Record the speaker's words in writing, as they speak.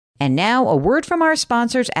And now, a word from our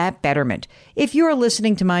sponsors at Betterment. If you're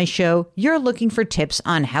listening to my show, you're looking for tips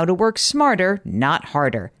on how to work smarter, not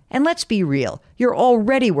harder. And let's be real, you're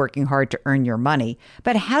already working hard to earn your money.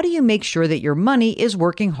 But how do you make sure that your money is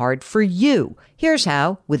working hard for you? Here's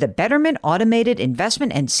how. With a Betterment automated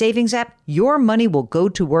investment and savings app, your money will go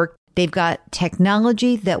to work. They've got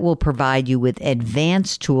technology that will provide you with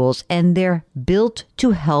advanced tools, and they're built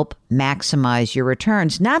to help maximize your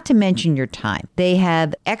returns, not to mention your time. They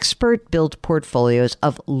have expert-built portfolios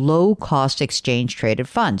of low-cost exchange-traded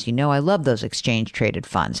funds. You know I love those exchange-traded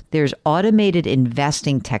funds. There's automated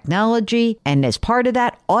investing technology, and as part of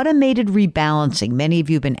that, automated rebalancing. Many of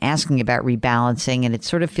you have been asking about rebalancing, and it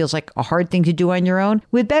sort of feels like a hard thing to do on your own.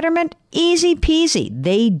 With Betterment, easy peasy.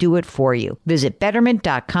 They do it for you. Visit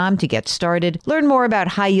Betterment.com to get started. Learn more about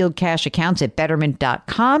high-yield cash accounts at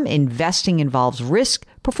Betterment.com. Investing involves risk.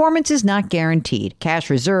 Performance is not guaranteed.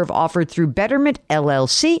 Cash reserve offered through Betterment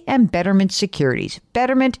LLC and Betterment Securities.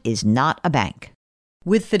 Betterment is not a bank.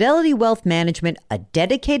 With Fidelity Wealth Management, a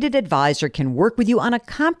dedicated advisor can work with you on a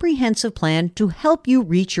comprehensive plan to help you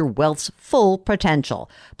reach your wealth's full potential.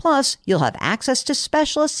 Plus, you'll have access to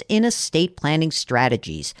specialists in estate planning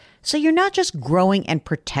strategies. So you're not just growing and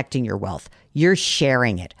protecting your wealth, you're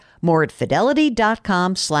sharing it. More at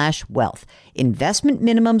fidelity.com/wealth. Investment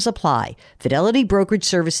minimums apply. Fidelity Brokerage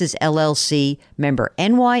Services, LLC, member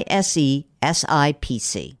NYSE,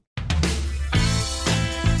 SIPC.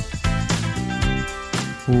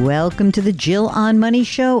 Welcome to the Jill on Money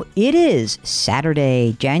Show. It is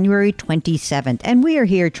Saturday, January 27th, and we are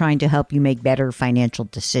here trying to help you make better financial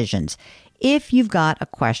decisions. If you've got a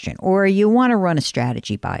question or you want to run a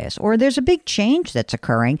strategy by us or there's a big change that's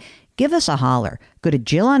occurring, give us a holler. Go to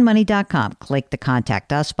JillOnMoney.com, click the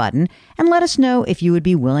Contact Us button, and let us know if you would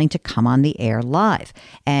be willing to come on the air live.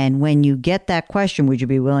 And when you get that question, would you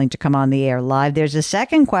be willing to come on the air live? There's a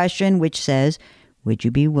second question which says, would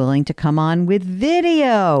you be willing to come on with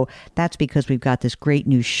video? That's because we've got this great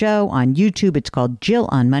new show on YouTube. It's called Jill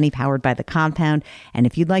on Money, powered by The Compound. And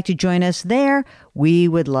if you'd like to join us there, we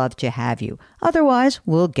would love to have you. Otherwise,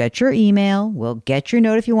 we'll get your email. We'll get your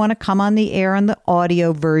note if you want to come on the air on the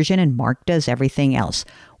audio version, and Mark does everything else.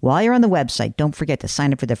 While you're on the website, don't forget to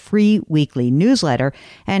sign up for the free weekly newsletter.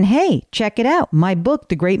 And hey, check it out. My book,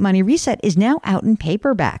 The Great Money Reset, is now out in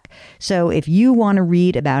paperback. So if you want to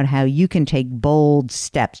read about how you can take bold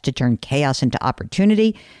steps to turn chaos into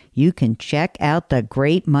opportunity, you can check out The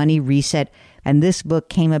Great Money Reset. And this book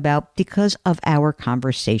came about because of our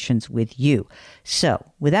conversations with you. So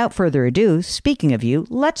without further ado, speaking of you,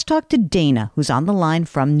 let's talk to Dana, who's on the line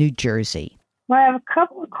from New Jersey. Well, I have a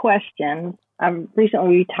couple of questions. I'm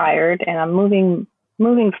recently retired and I'm moving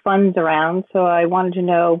funds around. So I wanted to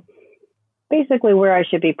know basically where I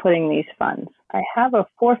should be putting these funds. I have a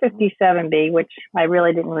 457B, which I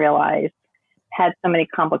really didn't realize had so many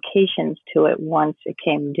complications to it once it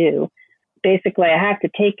came due. Basically, I have to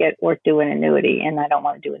take it or do an annuity, and I don't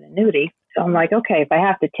want to do an annuity. So I'm like, okay, if I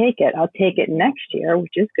have to take it, I'll take it next year,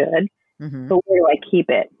 which is good. Mm-hmm. But where do I keep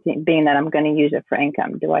it, being that I'm going to use it for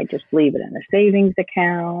income? Do I just leave it in a savings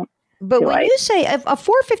account? But when you say a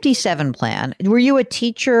 457 plan, were you a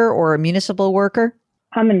teacher or a municipal worker?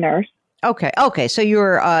 I'm a nurse. Okay. So you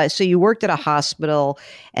worked at a hospital,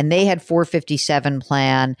 and they had 457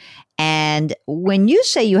 plan. And when you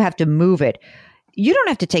say you have to move it, you don't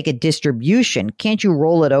have to take a distribution. Can't you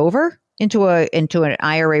roll it over into an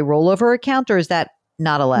IRA rollover account, or is that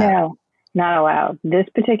not allowed? No, not allowed. This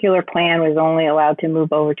particular plan was only allowed to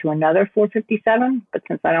move over to another 457, but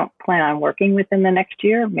since I don't plan on working within the next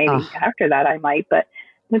year, maybe after that I might, but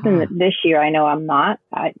within this year I know I'm not.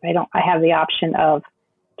 I have the option of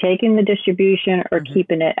taking the distribution or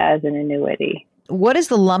keeping it as an annuity. What is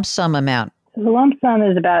the lump sum amount? The lump sum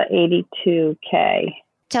is about $82K.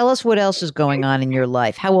 Tell us what else is going on in your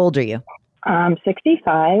life. How old are you? I'm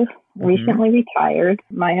 65, recently retired.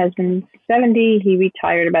 My husband's 70. He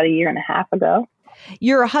retired about a year and a half ago.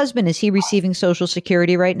 Your husband, is he receiving Social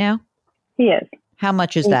Security right now? He is. How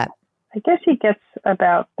much is that? I guess he gets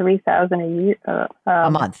about $3,000 a year. A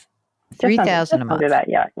month. $3,000 a month. Under that,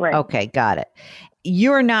 yeah, right. Okay, got it.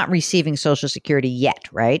 You're not receiving Social Security yet,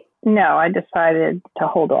 right? No, I decided to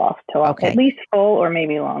hold off till at least full or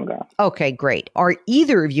maybe longer. Okay, great. Are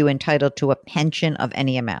either of you entitled to a pension of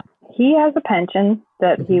any amount? He has a pension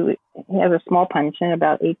that he has a small pension,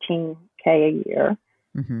 about $18K a year.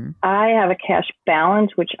 Mm-hmm. I have a cash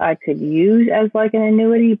balance, which I could use as like an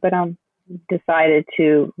annuity, but I'm decided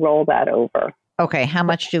to roll that over. Okay. How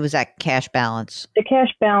much was that cash balance? The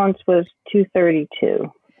cash balance was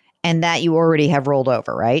 $232. And that you already have rolled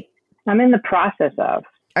over, right? I'm in the process of.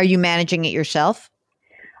 Are you managing it yourself?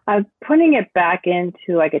 I'm putting it back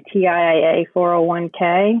into like a TIAA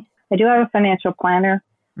 401k. I do have a financial planner.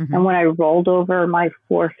 Mm-hmm. And when I rolled over my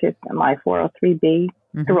 403B,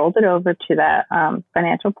 I rolled it over to that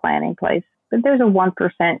financial planning place. But there's a 1%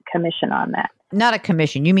 commission on that. Not a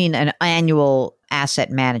commission. You mean an annual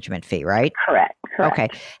asset management fee, right? Correct. Okay.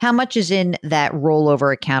 How much is in that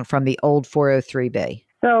rollover account from the old 403B?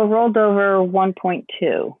 So rolled over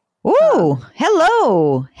 1.2. Ooh,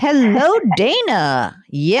 hello, Dana.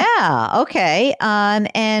 Yeah, okay.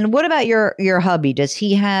 And what about your hubby? Does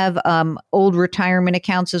he have old retirement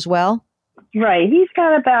accounts as well? Right, he's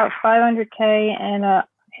got about 500K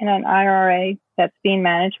in an IRA that's being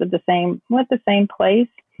managed with the same place.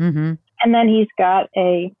 Mm-hmm. And then he's got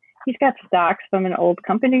stocks from an old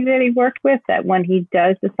company that he worked with. That when he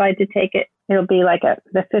does decide to take it, it'll be like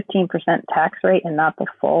the 15% tax rate and not the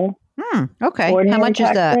full. Okay. How much is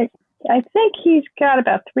that? Rate. I think he's got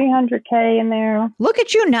about 300K in there. Look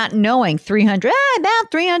at you not knowing about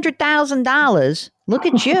 $300,000. Look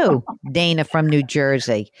at you, Dana from New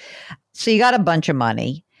Jersey. So you got a bunch of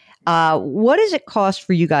money. What does it cost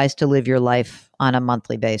for you guys to live your life on a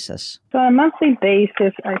monthly basis? So on a monthly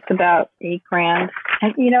basis, it's about $8,000.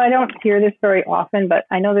 And, I don't hear this very often, but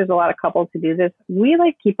I know there's a lot of couples who do this. We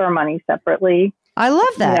keep our money separately. I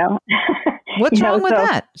love that. What's wrong with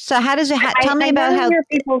that? So how does it? Tell me about how. I hear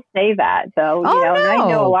people say that, though. Oh, no. And I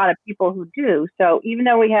know a lot of people who do. So even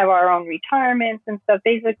though we have our own retirements and stuff,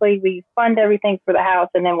 basically we fund everything for the house,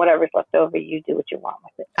 and then whatever's left over, you do what you want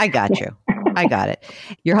with it. I got you. I got it.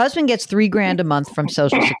 Your husband gets $3,000 a month from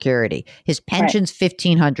Social Security. His pension's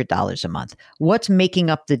 $1,500 a month. What's making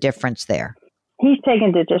up the difference there? He's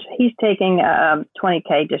taking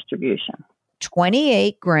 20K distribution.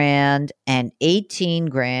 28 grand and 18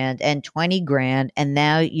 grand and 20 grand. And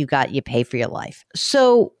now you pay for your life.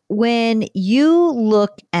 So when you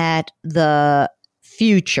look at the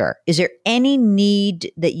future, is there any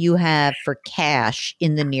need that you have for cash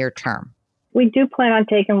in the near term? We do plan on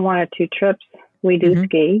taking 1 or 2 trips. We do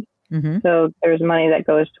ski. Mm-hmm. So there's money that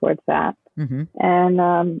goes towards that. Mm-hmm.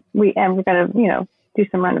 And we're going to, do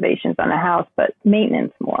some renovations on the house, but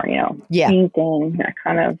maintenance more, painting, that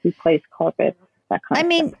kind of replace carpets, that kind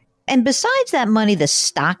of stuff. And besides that money, the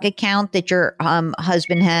stock account that your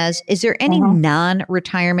husband has, is there any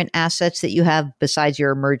non-retirement assets that you have besides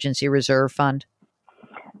your emergency reserve fund?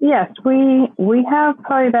 Yes, we have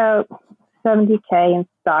probably about 70K in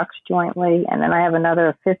stocks jointly, and then I have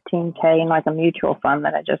another 15K in like a mutual fund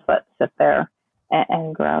that I just let sit there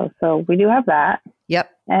and grow. So we do have that. Yep.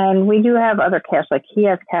 And we do have other cash, like he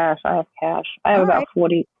has cash, I have cash. I have about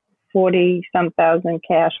 40 some thousand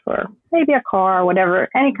cash for maybe a car or whatever,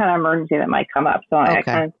 any kind of emergency that might come up. So I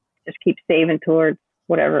kind of just keep saving towards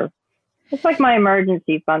whatever. It's like my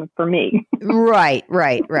emergency fund for me. Right.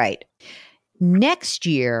 Next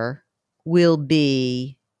year will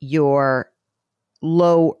be your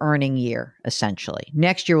low earning year, essentially.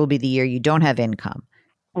 Next year will be the year you don't have income.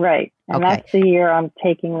 Right. And that's the year I'm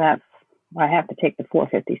taking that. I have to take the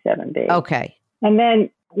 457B. Okay. And then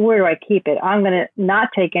where do I keep it? I'm going to not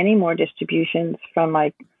take any more distributions from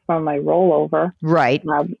my rollover. Right.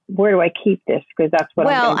 Where do I keep this? Because that's what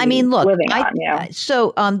I'm living on. Yeah.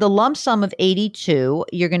 So the lump sum of 82,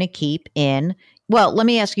 you're going to keep in. Well, let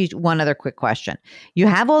me ask you one other quick question. You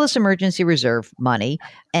have all this emergency reserve money,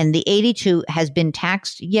 and the 82 has been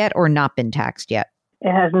taxed yet or not been taxed yet?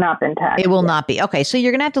 It has not been taxed. It will not be. Okay. So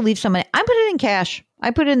you're going to have to leave some money. I put it in cash. I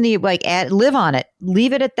put it in live on it,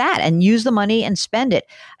 leave it at that and use the money and spend it.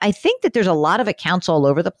 I think that there's a lot of accounts all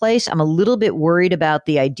over the place. I'm a little bit worried about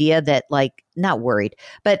the idea that not worried,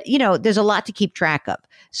 but there's a lot to keep track of.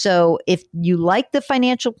 So if you like the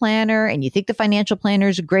financial planner and you think the financial planner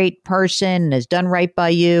is a great person and has done right by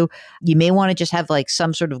you, you may want to just have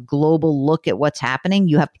some sort of global look at what's happening.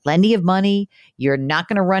 You have plenty of money. You're not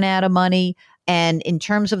going to run out of money. And in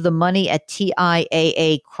terms of the money at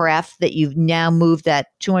TIAA-CREF that you've now moved that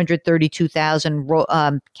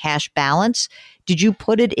 $232,000 cash balance, did you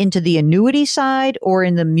put it into the annuity side or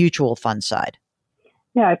in the mutual fund side?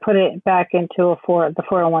 Yeah, I put it back into the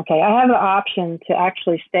 401k. I have the option to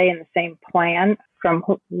actually stay in the same plan from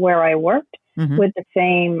where I worked with the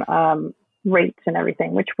same rates and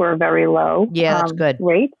everything, which were very low. Yeah, that's good.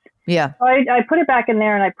 Rates. Yeah. So I put it back in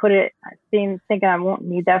there and I've been thinking I won't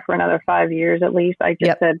need that for another 5 years at least. I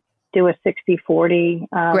just said do a 60-40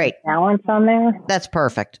 balance on there. That's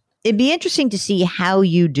perfect. It'd be interesting to see how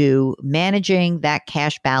you do managing that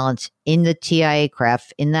cash balance in the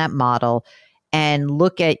TIAA-CREF, in that model, and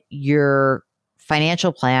look at your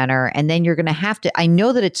financial planner. And then you're going to have to, I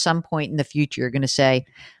know that at some point in the future, you're going to say,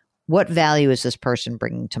 what value is this person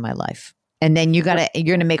bringing to my life? And then you're going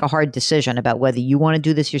to make a hard decision about whether you want to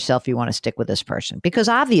do this yourself, or you want to stick with this person. Because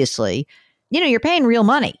obviously, you're paying real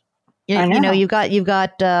money. You've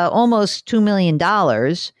got almost $2 million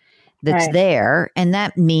that's there. And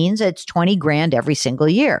that means it's 20 grand every single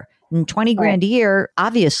year. And 20 grand a year,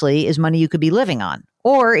 obviously, is money you could be living on.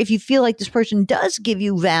 Or if you feel like this person does give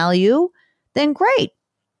you value, then great.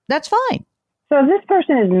 That's fine. So if this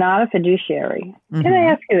person is not a fiduciary, can I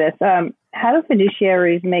ask you this? How do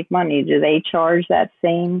fiduciaries make money? Do they charge that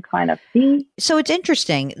same kind of fee? So it's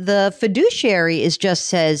interesting. The fiduciary just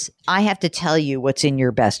says, I have to tell you what's in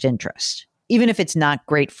your best interest, even if it's not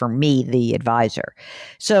great for me, the advisor.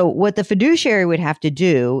 So what the fiduciary would have to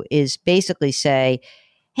do is basically say,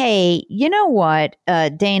 hey, you know what,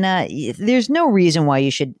 Dana, there's no reason why you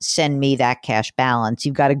should send me that cash balance.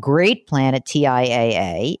 You've got a great plan at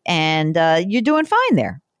TIAA and you're doing fine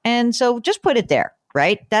there. And so just put it there,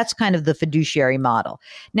 right? That's kind of the fiduciary model.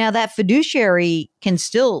 Now, that fiduciary can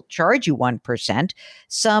still charge you 1%.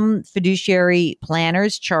 Some fiduciary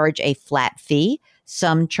planners charge a flat fee.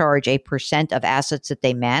 Some charge a percent of assets that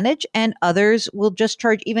they manage, and others will just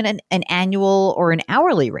charge even an annual or an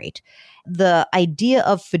hourly rate. The idea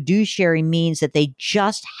of fiduciary means that they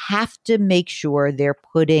just have to make sure they're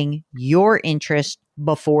putting your interest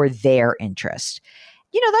before their interest.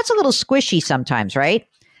 That's a little squishy sometimes, right?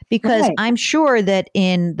 Because I'm sure that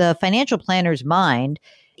in the financial planner's mind,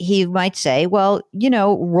 he might say, well,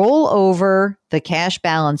 roll over the cash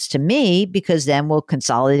balance to me because then we'll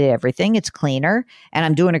consolidate everything. It's cleaner and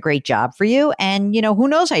I'm doing a great job for you. And, who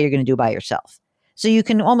knows how you're going to do by yourself. So you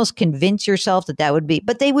can almost convince yourself that would be,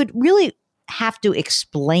 but they would really have to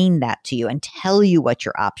explain that to you and tell you what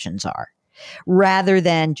your options are rather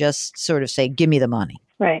than just sort of say, give me the money.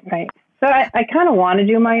 Right. So I kind of want to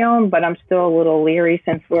do my own, but I'm still a little leery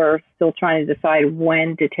since we're still trying to decide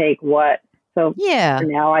when to take what. So for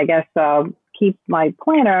now, I guess keep my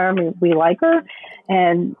planner. We like her.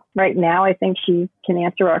 And right now, I think she can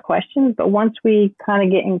answer our questions. But once we kind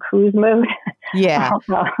of get in cruise mode, I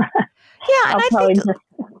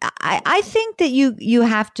think that you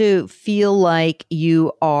have to feel like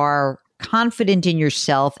you are confident in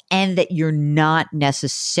yourself and that you're not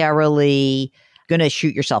necessarily going to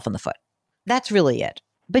shoot yourself in the foot. That's really it.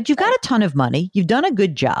 But you've got a ton of money. You've done a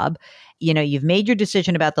good job. You've made your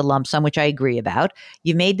decision about the lump sum, which I agree about.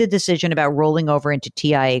 You've made the decision about rolling over into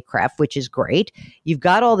TIAA-CREF, which is great. You've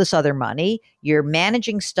got all this other money. You're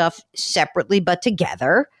managing stuff separately, but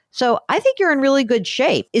together. So I think you're in really good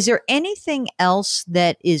shape. Is there anything else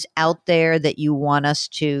that is out there that you want us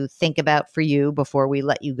to think about for you before we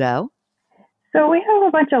let you go? So we have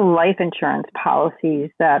a bunch of life insurance policies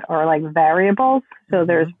that are like variables. So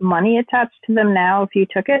there's money attached to them now if you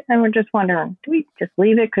took it. And we're just wondering, do we just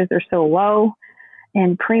leave it because they're so low?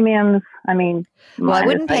 And premiums, I mean. Well, I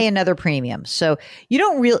wouldn't pay another premium. So you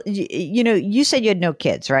don't really, you said you had no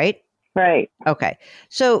kids, right? Right. Okay.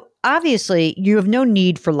 So obviously you have no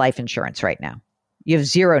need for life insurance right now. You have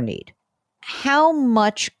zero need. How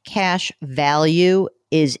much cash value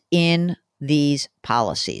is in these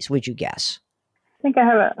policies, would you guess? I think I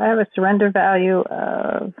have a surrender value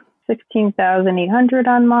of $16,800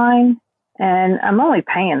 on mine, and I'm only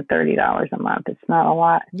paying $30 a month. It's not a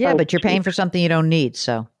lot. Yeah, but you're paying for something you don't need,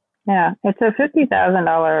 so. Yeah, it's a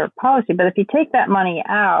 $50,000 policy, but if you take that money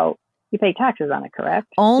out, you pay taxes on it,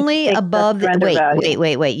 correct? Only above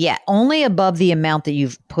wait. Yeah, only above the amount that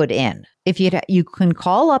you've put in. If you can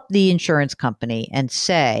call up the insurance company and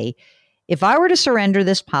say, if I were to surrender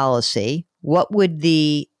this policy, what would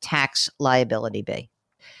the tax liability be?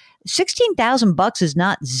 $16,000 is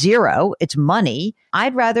not zero. It's money.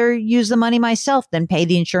 I'd rather use the money myself than pay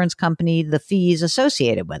the insurance company the fees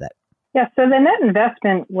associated with it. Yeah. So the net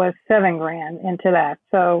investment was $7,000 into that.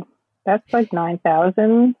 So that's like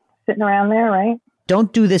 $9,000 sitting around there, right?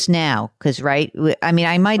 Don't do this now because, right? I mean,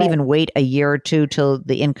 I might even wait a year or two till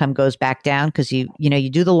the income goes back down because you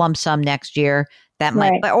do the lump sum next year. That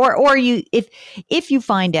might, or you, if you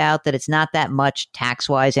find out that it's not that much tax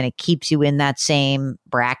wise and it keeps you in that same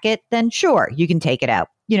bracket, then sure, you can take it out.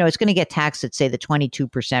 It's going to get taxed at say the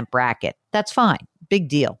 22% bracket. That's fine. Big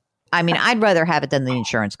deal. I mean, I'd rather have it than the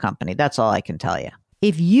insurance company. That's all I can tell you.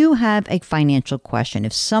 If you have a financial question,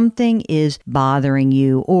 if something is bothering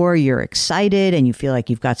you or you're excited and you feel like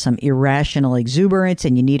you've got some irrational exuberance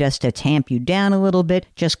and you need us to tamp you down a little bit,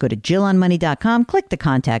 just go to JillOnMoney.com, click the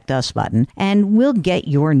Contact Us button, and we'll get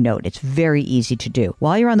your note. It's very easy to do.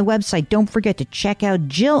 While you're on the website, don't forget to check out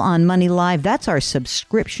Jill on Money Live. That's our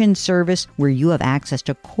subscription service where you have access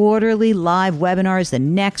to quarterly live webinars. The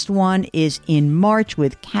next one is in March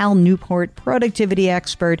with Cal Newport, productivity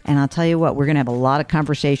expert. And I'll tell you what, we're going to have a lot of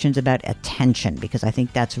conversations about attention because I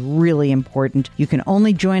think that's really important. You can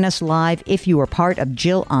only join us live if you are part of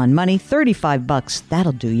Jill on Money. $35,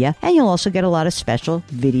 that'll do ya. And you'll also get a lot of special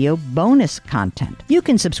video bonus content. You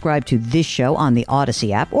can subscribe to this show on the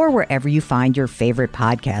Odyssey app or wherever you find your favorite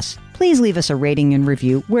podcasts. Please leave us a rating and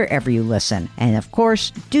review wherever you listen. And of course,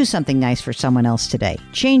 do something nice for someone else today.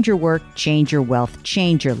 Change your work, change your wealth,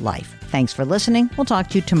 change your life. Thanks for listening. We'll talk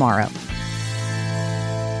to you tomorrow.